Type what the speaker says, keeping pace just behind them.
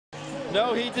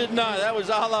No, he did not. That was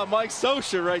a la Mike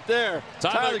Scioscia right there.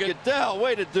 Tyler Goeddel,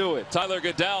 way to do it. Tyler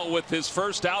Goeddel with his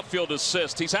first outfield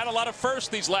assist. He's had a lot of firsts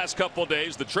these last couple of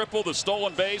days. The triple, the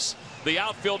stolen base, the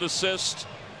outfield assist.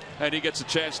 And he gets a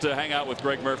chance to hang out with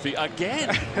Greg Murphy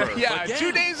again. Yeah, again.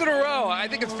 2 days in a row. I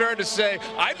think it's fair to say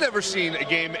I've never seen a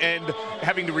game end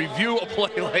having to review a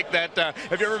play like that.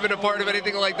 Have you ever been a part of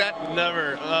anything like that?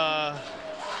 Never.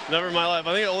 Never in my life.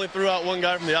 I think I only threw out one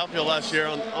guy from the outfield last year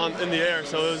in the air,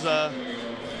 so it was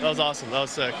that was awesome. That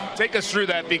was sick. Take us through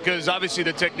that, because obviously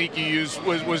the technique you used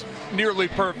was nearly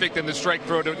perfect in the strike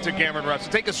throw to Cameron Rupp.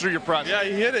 So take us through your process. Yeah,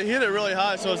 he hit it really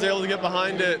high, so I was able to get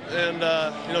behind it and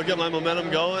get my momentum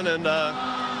going. And when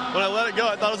I let it go,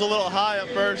 I thought it was a little high at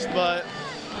first, but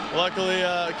luckily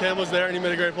Cam was there and he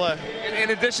made a great play.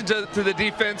 In addition to the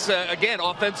defense, again,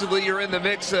 offensively you're in the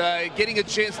mix. Getting a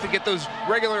chance to get those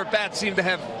regular at-bats seem to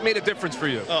have made a difference for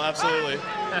you. Oh, absolutely.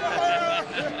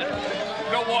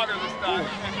 No water this time.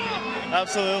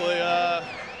 Absolutely.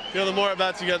 The more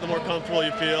at-bats you get, the more comfortable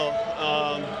you feel.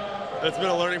 It's been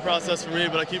a learning process for me,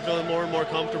 but I keep feeling more and more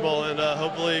comfortable, and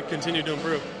hopefully continue to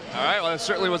improve. All right, well, it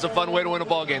certainly was a fun way to win a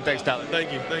ball game. Thanks, Tyler.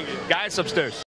 Thank you. Thank you. Guys upstairs.